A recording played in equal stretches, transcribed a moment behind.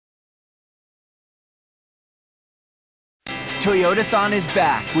Toyotathon is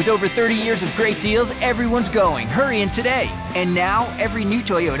back. With over 30 years of great deals, everyone's going. Hurry in today. And now, every new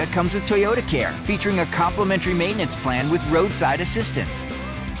Toyota comes with Toyota Care, featuring a complimentary maintenance plan with roadside assistance.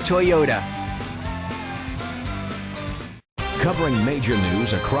 Toyota. Covering major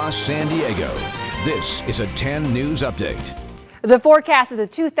news across San Diego, this is a 10 News Update. The forecast of the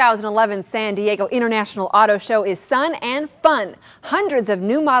 2011 San Diego International Auto Show is sun and fun. Hundreds of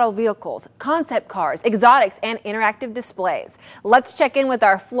new model vehicles, concept cars, exotics, and interactive displays. Let's check in with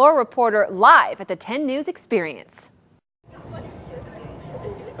our floor reporter live at the 10 News Experience.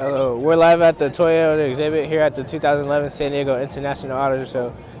 Hello, we're live at the Toyota exhibit here at the 2011 San Diego International Auto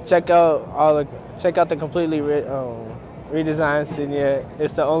Show. Check out the completely redesigned Signia.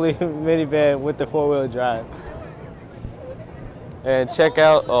 It's the only minivan with the four-wheel drive. And check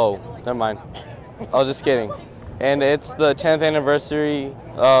out, oh, never mind. I was just kidding. And it's the 10th anniversary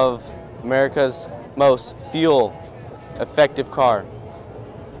of America's most fuel-effective car.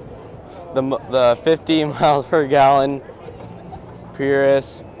 The 50 miles per gallon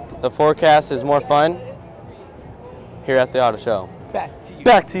Prius. The forecast is more fun here at the auto show.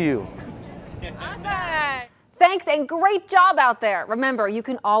 Back to you. Thanks and great job out there. Remember, you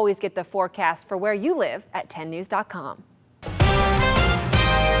can always get the forecast for where you live at 10news.com.